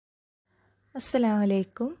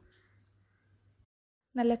അസ്സലാമലൈക്കും.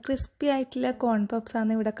 നല്ല ക്രിസ്പി ആയിട്ടുള്ള കോൺ പപ്സ്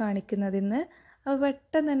ആണ് ഇവിടെ കാണിക്കുന്നത് ഇന്ന്. അപ്പോൾ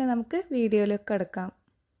പെട്ടെന്ന് തന്നെ നമുക്ക് വീഡിയോയിലേക്ക് കടക്കാം.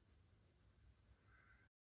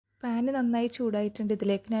 പാന് നന്നായി ചൂടായിട്ടുണ്ട്.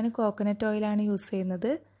 ഇതിലേക്ക് ഞാൻ കോക്കനട്ട് ഓയിലാണ് യൂസ്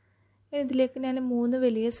ചെയ്യുന്നത്. ഇതിലേക്ക് ഞാൻ 3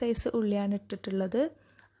 വലിയ സൈസ് ഉള്ളിയാണ് ഇട്ടിട്ടുള്ളത്.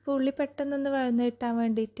 അപ്പോൾ ഉള്ളി പെട്ടെന്നൊന്ന് വഴന്ന് കിട്ടാൻ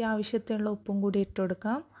വേണ്ടിയിട്ട് ആവശ്യത്തിനുള്ള ഉപ്പും കൂടി ഇട്ട്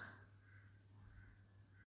കൊടുക്കാം.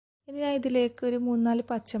 ഇനി ഞാൻ ഇതിലേക്ക് ഒരു 3-4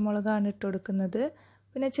 പച്ചമുളകാണ് ഇട്ട് കൊടുക്കുന്നത്.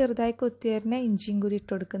 പിന്നെ ചെറുതായി കൊത്തിയരിഞ്ഞ ഇഞ്ചിയും കൂടി ഇട്ട്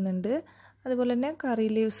കൊടുക്കുന്നുണ്ട്. അതുപോലെ തന്നെ കറി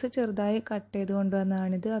ലീവ്സ് ചെറുതായി കട്ട് ചെയ്ത്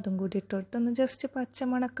കൊണ്ടുവന്നതാണിത്. അതും കൂടി ഇട്ട് കൊടുത്ത് ഒന്ന് ജസ്റ്റ്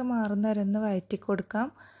പച്ചമണക്കം മാറുന്ന വരെ ഒന്ന് വഴറ്റി കൊടുക്കാം.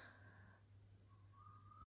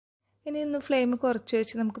 ഇനി ഒന്ന് ഫ്ലെയിം കുറച്ച്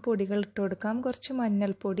വെച്ച് നമുക്ക് പൊടികൾ ഇട്ട് കൊടുക്കാം. കുറച്ച്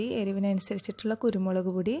മഞ്ഞൾപ്പൊടി, എരിവിനനുസരിച്ചിട്ടുള്ള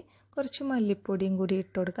കുരുമുളക് പൊടി, കുറച്ച് മല്ലിപ്പൊടിയും കൂടി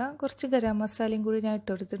ഇട്ട് കൊടുക്കാം. കുറച്ച് ഗരം മസാലയും കൂടി ഞാൻ ഇട്ട്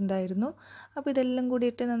കൊടുത്തിട്ടുണ്ടായിരുന്നു. അപ്പോൾ ഇതെല്ലാം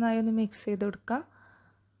കൂടിയിട്ട് നന്നായി ഒന്ന് മിക്സ് ചെയ്ത് കൊടുക്കാം.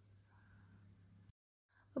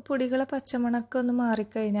 പൊടികളെ പച്ചമണക്കം ഒന്ന്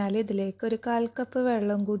മാറിക്കഴിഞ്ഞാൽ ഇതിലേക്ക് ഒരു 1/4 കപ്പ്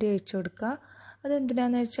വെള്ളം കൂടി ഒഴിച്ചു കൊടുക്കുക.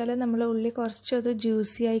 അതെന്തിനാന്ന് വെച്ചാൽ നമ്മൾ ഉള്ളി കുറച്ചത്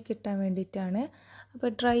ജ്യൂസി ആയി കിട്ടാൻ വേണ്ടിയിട്ടാണ്. അപ്പോൾ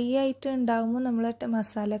ഡ്രൈ ആയിട്ട് ഉണ്ടാകുമ്പോൾ നമ്മളെ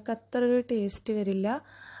മസാലയ്ക്ക് അത്ര ഒരു ടേസ്റ്റ് വരില്ല.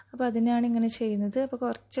 അപ്പോൾ അതിനാണ് ഇങ്ങനെ ചെയ്യുന്നത്. അപ്പോൾ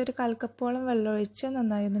കുറച്ചൊരു 1/4 കപ്പോളം വെള്ളം ഒഴിച്ച്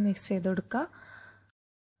നന്നായി ഒന്ന് മിക്സ് ചെയ്ത് കൊടുക്കുക.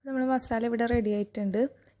 നമ്മൾ മസാല ഇവിടെ റെഡി ആയിട്ടുണ്ട്.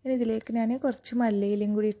 ഇനി ഇതിലേക്ക് ഞാൻ കുറച്ച്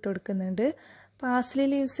മല്ലിയിലയും കൂടി ഇട്ട് കൊടുക്കുന്നുണ്ട്. പാസ്ലി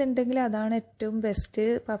ലീവ്സ് ഉണ്ടെങ്കിൽ അതാണ് ഏറ്റവും ബെസ്റ്റ്.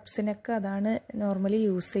 പപ്സിനൊക്കെ അതാണ് നോർമലി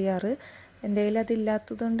യൂസ് ചെയ്യാറ്. എൻ്റെ കയ്യിൽ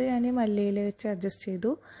അതില്ലാത്തതുകൊണ്ട് ഞാൻ മല്ലിയില വെച്ച് അഡ്ജസ്റ്റ്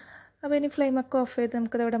ചെയ്തു. അപ്പോൾ ഇനി ഫ്ലെയിമൊക്കെ ഓഫ് ചെയ്ത്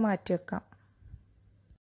നമുക്കതവിടെ മാറ്റി വെക്കാം.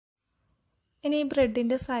 ഇനി ഈ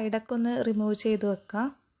ബ്രെഡിൻ്റെ സൈഡൊക്കെ ഒന്ന് റിമൂവ് ചെയ്ത് വെക്കാം.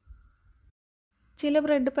 ചില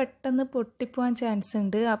ബ്രെഡ് പെട്ടെന്ന് പൊട്ടിപ്പോവാൻ ചാൻസ്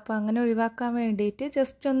ഉണ്ട്. അപ്പോൾ അങ്ങനെ ഒഴിവാക്കാൻ വേണ്ടിയിട്ട്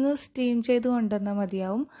ജസ്റ്റ് ഒന്ന് സ്റ്റീം ചെയ്ത് കൊണ്ടുവന്നാൽ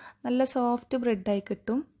മതിയാവും. നല്ല സോഫ്റ്റ് ബ്രെഡായി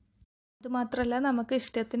കിട്ടും. അതുമാത്രമല്ല നമുക്ക്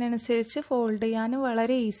ഇഷ്ടത്തിനനുസരിച്ച് ഫോൾഡ് ചെയ്യാനും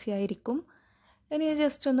വളരെ ഈസി ആയിരിക്കും. ഇനി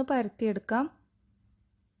ജസ്റ്റ് ഒന്ന് പരത്തിയെടുക്കാം.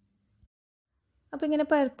 അപ്പോൾ ഇങ്ങനെ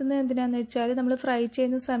പരത്തുന്നത് എന്തിനാന്ന് വെച്ചാൽ നമ്മൾ ഫ്രൈ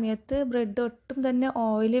ചെയ്യുന്ന സമയത്ത് ബ്രെഡ് ഒട്ടും തന്നെ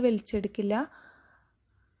ഓയിൽ വലിച്ചെടുക്കില്ല.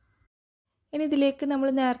 ഇനി ഇതിലേക്ക്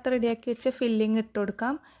നമ്മൾ നേരത്തെ റെഡിയാക്കി വെച്ച ഫില്ലിങ് ഇട്ട്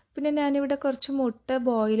കൊടുക്കാം. പിന്നെ ഞാനിവിടെ കുറച്ച് മുട്ട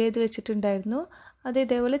ബോയിൽ ചെയ്ത് വെച്ചിട്ടുണ്ടായിരുന്നു. അത്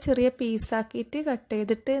ഇതേപോലെ ചെറിയ പീസാക്കിയിട്ട് കട്ട്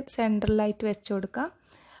ചെയ്തിട്ട് സെൻറ്ററിലായിട്ട് വെച്ച് കൊടുക്കാം.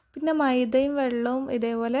 പിന്നെ മൈദയും വെള്ളവും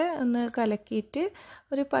ഇതേപോലെ ഒന്ന് കലക്കിയിട്ട്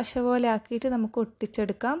ഒരു പശ പോലെ ആക്കിയിട്ട് നമുക്ക്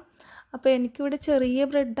ഒട്ടിച്ചെടുക്കാം. അപ്പോൾ എനിക്കിവിടെ ചെറിയ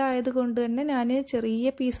ബ്രെഡ് ആയതുകൊണ്ട് തന്നെ ഞാൻ ചെറിയ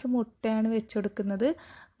പീസ് മുട്ടയാണ് വെച്ചെടുക്കുന്നത്.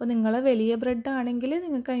 അപ്പോൾ നിങ്ങളെ വലിയ ബ്രെഡ് ആണെങ്കിൽ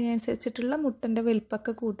നിങ്ങൾക്ക് അതിനനുസരിച്ചിട്ടുള്ള മുട്ടൻ്റെ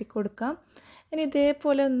വലിപ്പമൊക്കെ കൂട്ടിക്കൊടുക്കാം. ഇനി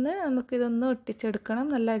ഇതേപോലെ ഒന്ന് നമുക്കിതൊന്ന് ഒട്ടിച്ചെടുക്കണം.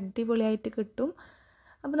 നല്ല അടിപൊളിയായിട്ട് കിട്ടും.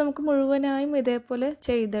 അപ്പോൾ നമുക്ക് മുഴുവനായും ഇതേപോലെ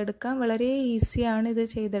ചെയ്തെടുക്കാം. വളരെ ഈസിയാണ് ഇത്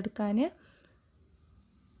ചെയ്തെടുക്കാൻ.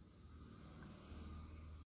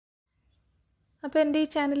 അപ്പോൾ എൻ്റെ ഈ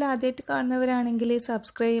ചാനൽ ആദ്യമായിട്ട് കാണുന്നവരാണെങ്കിൽ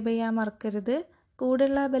സബ്സ്ക്രൈബ് ചെയ്യാൻ മറക്കരുത്.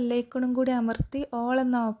 കൂടെയുള്ള ബെല്ലൈക്കണും കൂടി അമർത്തി ഓൾ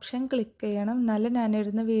എന്ന ഓപ്ഷൻ ക്ലിക്ക് ചെയ്യണം. എന്നാലേ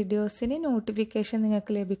ഞാനിടുന്ന വീഡിയോസിന് നോട്ടിഫിക്കേഷൻ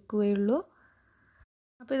നിങ്ങൾക്ക് ലഭിക്കുകയുള്ളൂ.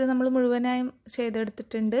 അപ്പോൾ ഇത് നമ്മൾ മുഴുവനായും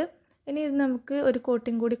ചെയ്തെടുത്തിട്ടുണ്ട്. ഇനി ഇത് നമുക്ക് ഒരു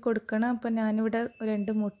കോട്ടിങ് കൂടി കൊടുക്കണം. അപ്പോൾ ഞാനിവിടെ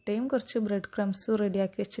 2 മുട്ടയും കുറച്ച് ബ്രെഡ് ക്രംസും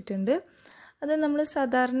റെഡിയാക്കി വെച്ചിട്ടുണ്ട്. അത് നമ്മൾ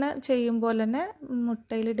സാധാരണ ചെയ്യുമ്പോൾ തന്നെ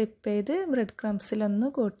മുട്ടയിൽ ഡിപ്പ് ചെയ്ത് ബ്രെഡ് ക്രംസിലൊന്ന്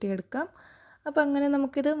കോട്ടിയെടുക്കാം. അപ്പോൾ അങ്ങനെ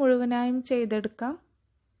നമുക്കിത് മുഴുവനായും ചെയ്തെടുക്കാം.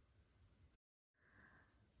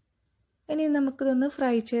 ഇനി നമുക്കിതൊന്ന്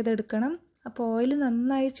ഫ്രൈ ചെയ്തെടുക്കണം. അപ്പോൾ ഓയിൽ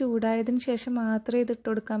നന്നായി ചൂടായതിന് ശേഷം മാത്രമേ ഇത് ഇട്ട്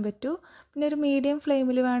കൊടുക്കാൻ പറ്റൂ. പിന്നെ ഒരു മീഡിയം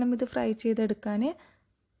ഫ്ലെയിമിൽ വേണം ഇത് ഫ്രൈ ചെയ്തെടുക്കാൻ.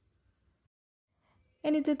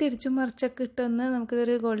 ഇനി ഇത് തിരിച്ചും മറിച്ചൊക്കെ ഇട്ടൊന്ന്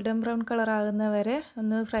നമുക്കിതൊരു ഗോൾഡൻ ബ്രൗൺ കളർ ആകുന്ന വരെ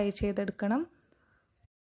ഒന്ന് ഫ്രൈ ചെയ്തെടുക്കണം.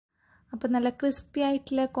 അപ്പോൾ നല്ല ക്രിസ്പി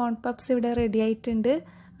ആയിട്ടുള്ള കോൺ പപ്സ് ഇവിടെ റെഡി ആയിട്ടുണ്ട്.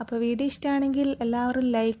 അപ്പോൾ വീഡിയോ ഇഷ്ടമാണെങ്കിൽ എല്ലാവരും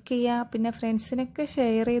ലൈക്ക് ചെയ്യുക. പിന്നെ ഫ്രണ്ട്സിനൊക്കെ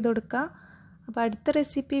ഷെയർ ചെയ്ത് കൊടുക്കുക. അപ്പോൾ അടുത്ത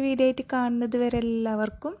റെസിപ്പി വീഡിയോ ആയിട്ട് കാണുന്നത് വരെ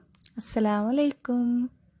എല്ലാവർക്കും അസ്സലാമു അലൈക്കും.